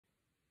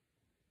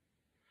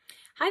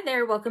Hi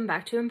there, welcome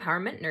back to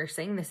N-Powerment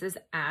Nursing. This is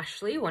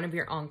Ashley, one of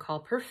your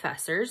on-call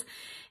professors,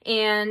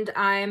 and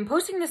I'm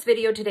posting this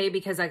video today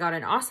because I got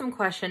an awesome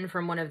question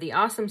from one of the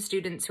awesome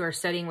students who are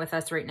studying with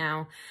us right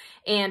now,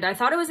 and I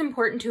thought it was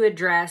important to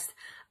address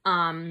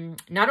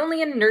not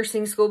only in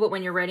nursing school, but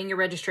when you're writing your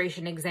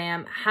registration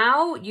exam,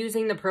 how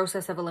using the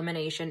process of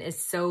elimination is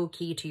so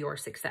key to your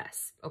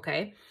success,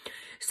 okay?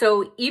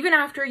 So even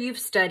after you've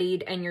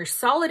studied and you're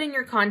solid in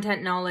your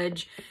content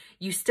knowledge,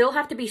 you still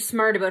have to be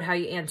smart about how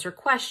you answer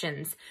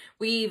questions.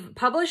 We've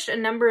published a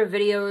number of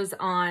videos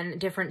on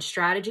different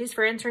strategies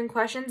for answering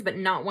questions, but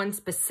not one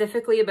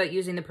specifically about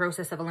using the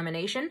process of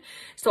elimination.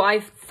 So I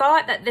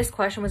thought that this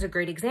question was a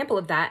great example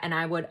of that, and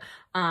I would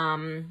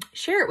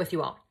share it with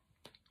you all.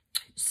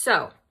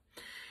 So,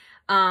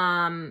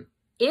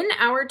 in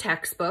our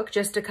textbook,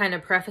 just to kind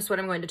of preface what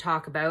I'm going to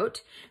talk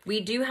about,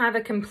 we do have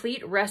a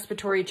complete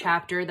respiratory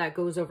chapter that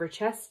goes over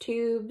chest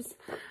tubes,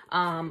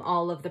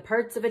 all of the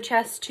parts of a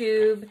chest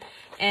tube,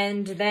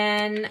 and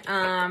then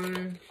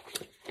an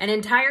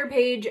entire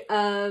page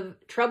of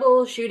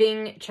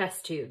troubleshooting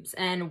chest tubes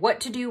and what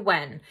to do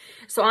when.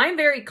 So I'm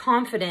very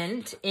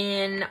confident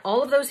in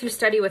all of those who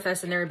study with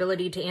us and their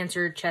ability to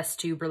answer chest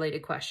tube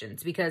related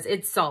questions because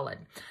it's solid.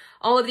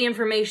 All of the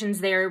information's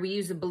there. We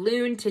use a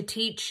balloon to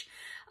teach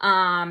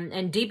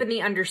and deepen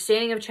the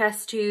understanding of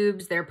chest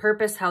tubes, their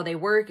purpose, how they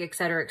work,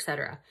 etc.,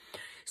 etc.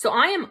 So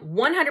I am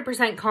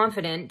 100%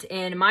 confident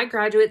in my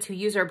graduates who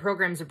use our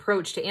program's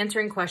approach to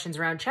answering questions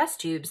around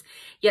chest tubes,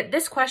 yet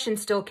this question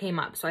still came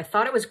up, so I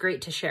thought it was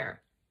great to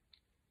share.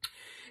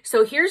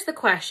 So here's the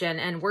question,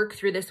 and work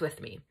through this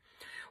with me.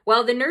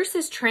 While the nurse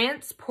is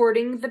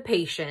transporting the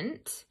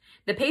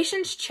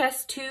patient's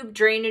chest tube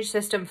drainage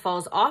system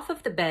falls off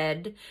of the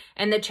bed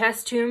and the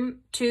chest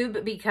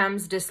tube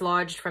becomes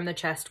dislodged from the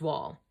chest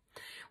wall.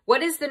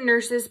 What is the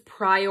nurse's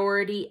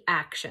priority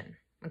action?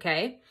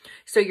 Okay,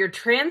 so you're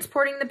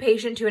transporting the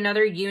patient to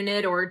another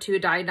unit or to a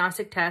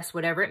diagnostic test,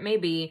 whatever it may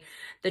be.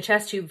 The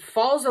chest tube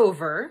falls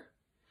over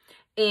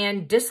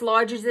and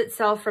dislodges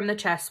itself from the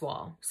chest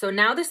wall. So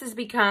now this has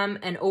become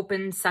an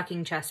open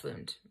sucking chest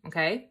wound,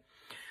 okay?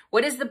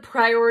 What is the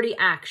priority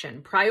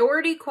action?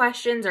 Priority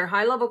questions are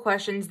high-level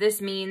questions. This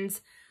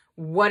means,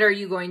 what are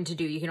you going to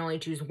do? You can only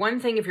choose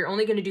one thing. If you're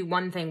only going to do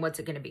one thing, what's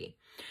it going to be?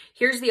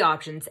 Here's the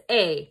options.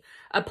 A,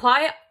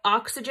 apply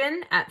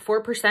oxygen at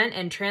 4%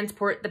 and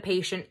transport the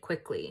patient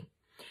quickly.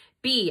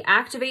 B,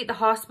 activate the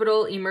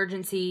hospital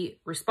emergency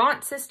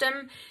response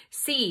system.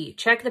 C,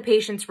 check the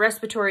patient's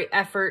respiratory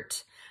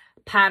effort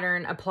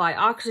pattern, apply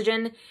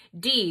oxygen.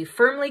 D,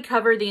 firmly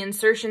cover the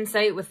insertion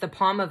site with the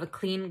palm of a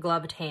clean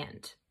gloved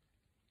hand.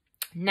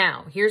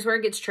 Now, here's where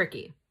it gets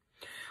tricky.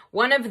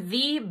 One of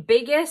the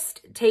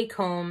biggest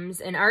take-homes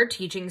in our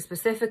teaching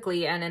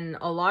specifically, and in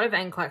a lot of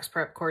NCLEX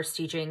prep course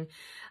teaching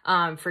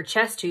for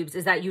chest tubes,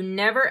 is that you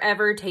never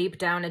ever tape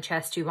down a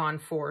chest tube on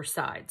 4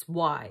 sides.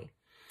 Why?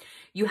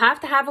 You have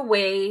to have a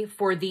way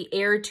for the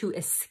air to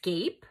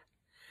escape,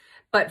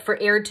 but for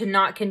air to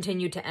not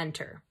continue to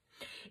enter.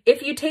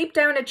 If you tape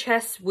down a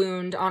chest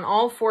wound on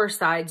all 4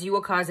 sides, you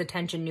will cause a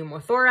tension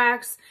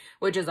pneumothorax,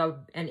 which is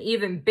an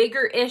even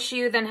bigger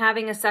issue than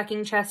having a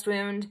sucking chest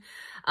wound,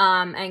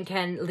 and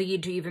can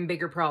lead to even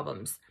bigger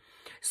problems.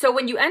 So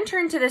when you enter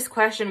into this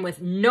question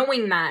with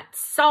knowing that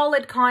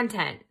solid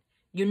content,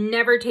 you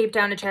never tape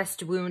down a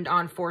chest wound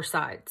on 4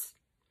 sides.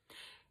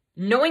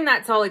 Knowing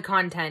that solid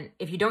content,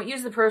 if you don't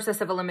use the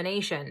process of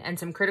elimination and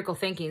some critical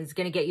thinking, is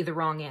going to get you the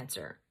wrong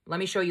answer.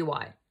 Let me show you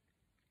why.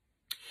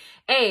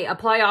 A,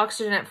 apply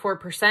oxygen at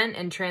 4%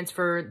 and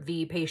transfer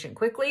the patient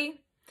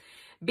quickly.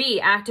 B,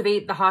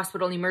 activate the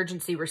hospital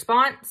emergency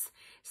response.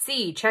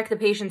 C, check the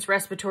patient's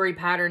respiratory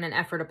pattern and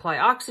effort, apply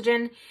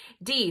oxygen.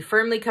 D,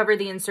 firmly cover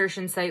the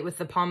insertion site with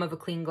the palm of a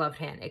clean gloved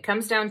hand. It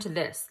comes down to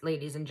this,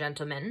 ladies and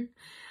gentlemen.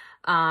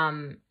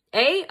 A,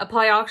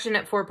 apply oxygen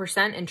at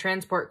 4% and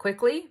transport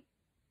quickly.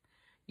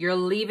 You're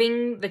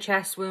leaving the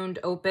chest wound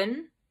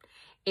open.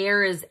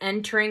 Air is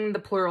entering the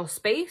pleural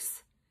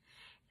space.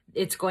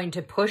 It's going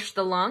to push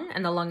the lung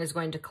and the lung is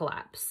going to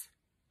collapse.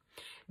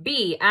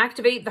 B,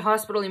 activate the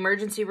hospital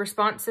emergency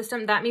response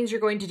system. That means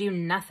you're going to do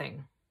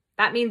nothing.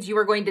 That means you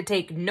are going to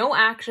take no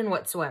action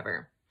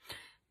whatsoever.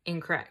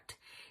 Incorrect.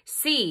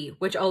 C,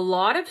 which a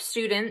lot of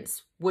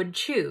students would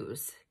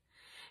choose.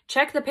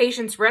 Check the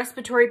patient's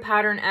respiratory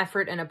pattern,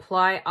 effort, and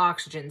apply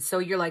oxygen. So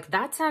you're like,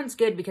 that sounds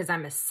good because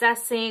I'm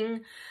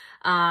assessing,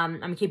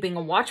 I'm keeping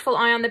a watchful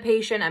eye on the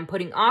patient, I'm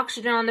putting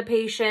oxygen on the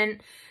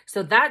patient.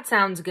 So that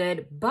sounds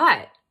good,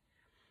 but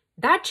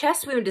that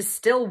chest wound is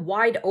still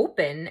wide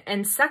open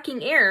and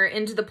sucking air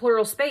into the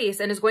pleural space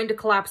and is going to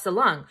collapse the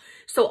lung.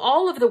 So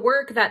all of the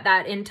work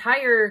that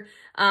entire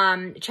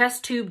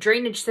chest tube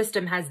drainage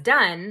system has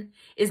done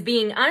is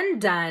being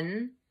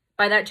undone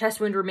by that chest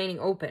wound remaining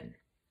open.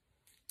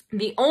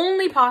 The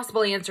only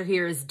possible answer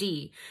here is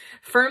D,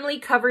 firmly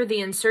cover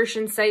the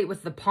insertion site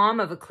with the palm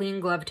of a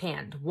clean gloved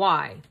hand.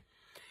 Why?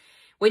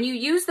 When you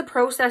use the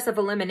process of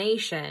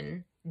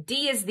elimination,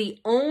 D is the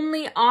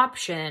only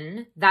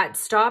option that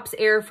stops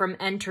air from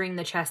entering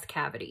the chest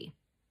cavity.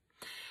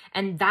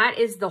 And that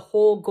is the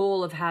whole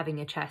goal of having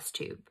a chest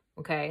tube.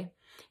 okay,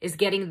 is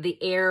getting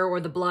the air or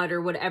the blood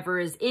or whatever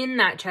is in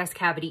that chest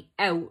cavity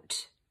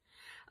out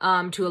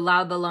to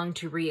allow the lung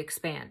to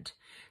re-expand.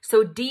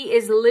 So D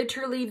is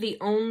literally the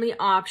only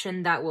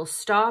option that will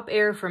stop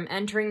air from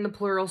entering the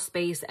pleural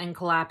space and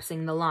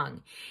collapsing the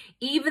lung.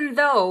 Even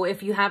though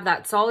if you have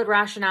that solid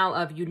rationale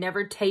of you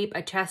never tape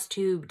a chest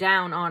tube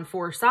down on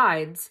 4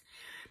 sides,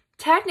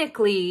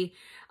 technically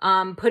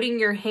putting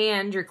your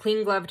hand, your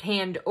clean gloved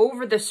hand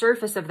over the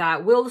surface of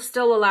that will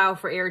still allow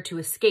for air to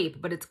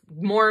escape, but it's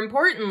more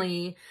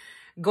importantly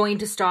going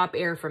to stop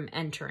air from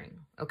entering,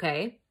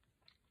 okay?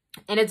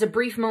 And it's a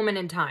brief moment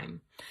in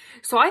time.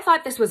 So I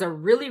thought this was a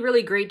really,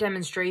 really great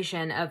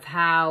demonstration of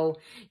how,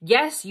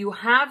 yes, you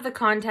have the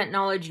content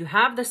knowledge, you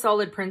have the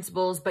solid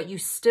principles, but you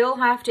still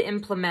have to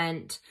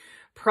implement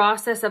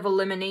process of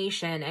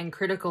elimination and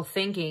critical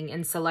thinking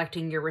in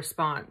selecting your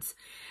response.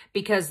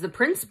 Because the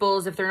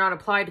principles, if they're not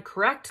applied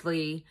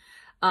correctly,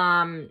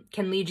 can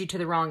lead you to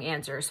the wrong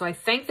answer. So I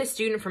thank the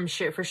student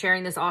for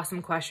sharing this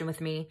awesome question with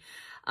me.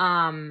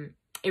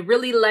 It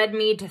really led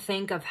me to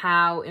think of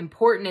how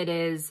important it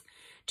is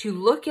to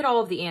look at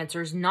all of the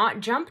answers, not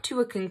jump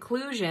to a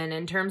conclusion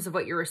in terms of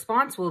what your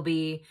response will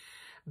be,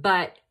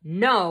 but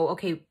know,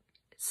 okay,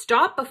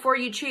 stop before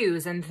you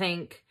choose and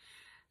think,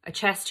 a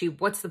chest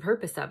tube, what's the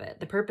purpose of it?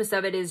 The purpose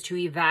of it is to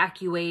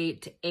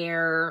evacuate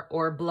air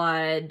or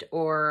blood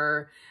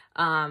or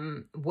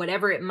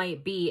whatever it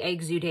might be,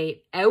 exudate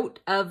out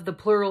of the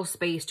pleural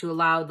space to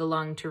allow the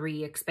lung to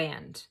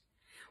re-expand.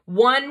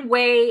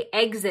 One-way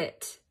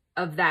exit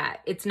of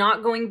that. It's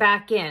not going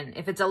back in.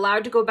 If it's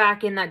allowed to go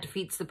back in, that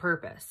defeats the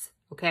purpose,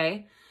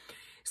 okay?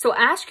 So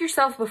ask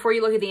yourself before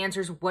you look at the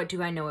answers, what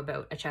do I know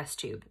about a chest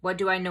tube? What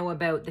do I know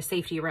about the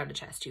safety around a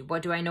chest tube?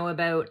 What do I know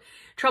about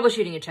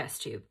troubleshooting a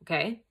chest tube,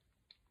 okay?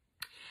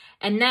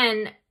 And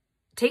then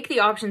take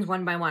the options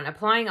one by one.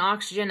 Applying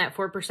oxygen at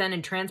 4%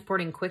 and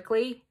transporting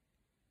quickly,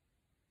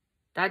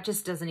 that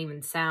just doesn't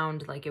even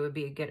sound like it would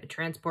be a good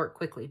transport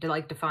quickly to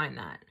like define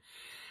that.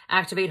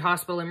 Activate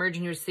hospital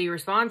emergency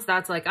response,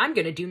 that's like, I'm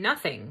going to do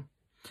nothing.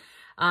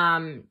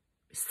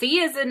 C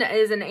is an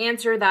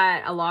answer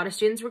that a lot of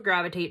students would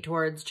gravitate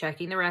towards,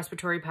 checking the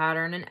respiratory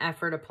pattern and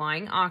effort,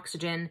 applying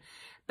oxygen.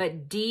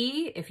 But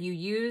D, if you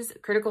use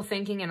critical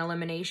thinking and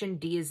elimination,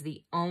 D is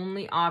the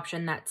only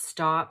option that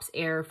stops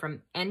air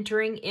from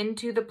entering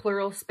into the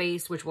pleural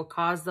space, which will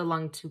cause the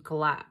lung to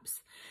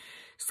collapse.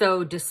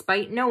 So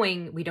despite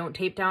knowing we don't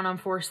tape down on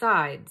 4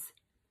 sides,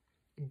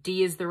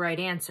 D is the right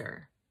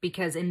answer.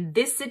 Because in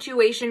this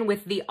situation,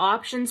 with the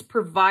options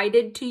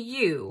provided to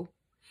you,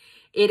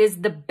 it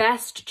is the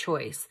best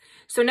choice.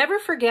 So never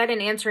forget in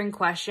answering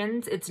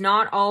questions, it's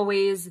not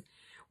always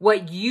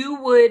what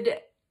you would,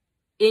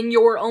 in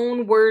your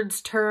own words,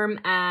 term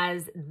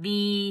as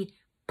the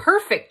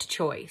perfect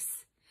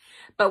choice.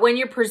 But when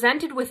you're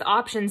presented with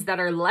options that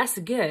are less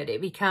good,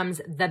 it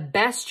becomes the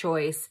best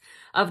choice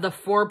of the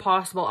 4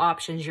 possible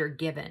options you're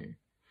given.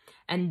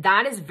 And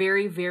that is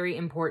very, very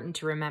important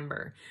to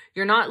remember.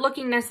 You're not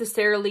looking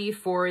necessarily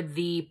for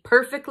the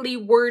perfectly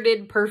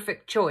worded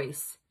perfect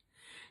choice.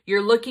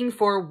 You're looking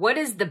for what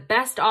is the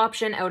best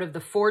option out of the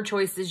 4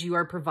 choices you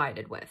are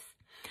provided with.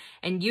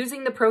 And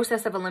using the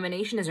process of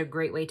elimination is a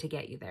great way to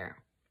get you there.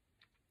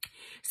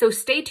 So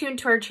stay tuned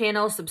to our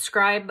channel,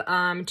 subscribe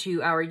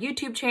to our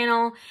YouTube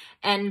channel,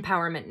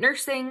 N-Powerment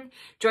Nursing.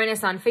 Join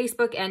us on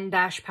Facebook,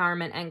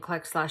 N-Powerment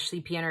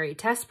nclex-pn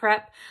test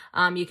prep.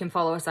 You can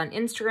follow us on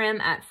Instagram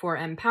at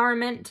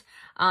 @4empowerment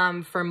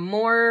for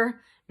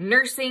more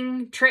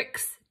nursing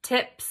tricks,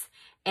 tips,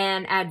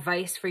 and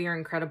advice for your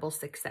incredible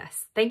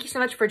success. Thank you so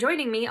much for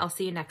joining me. I'll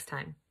see you next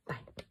time. Bye.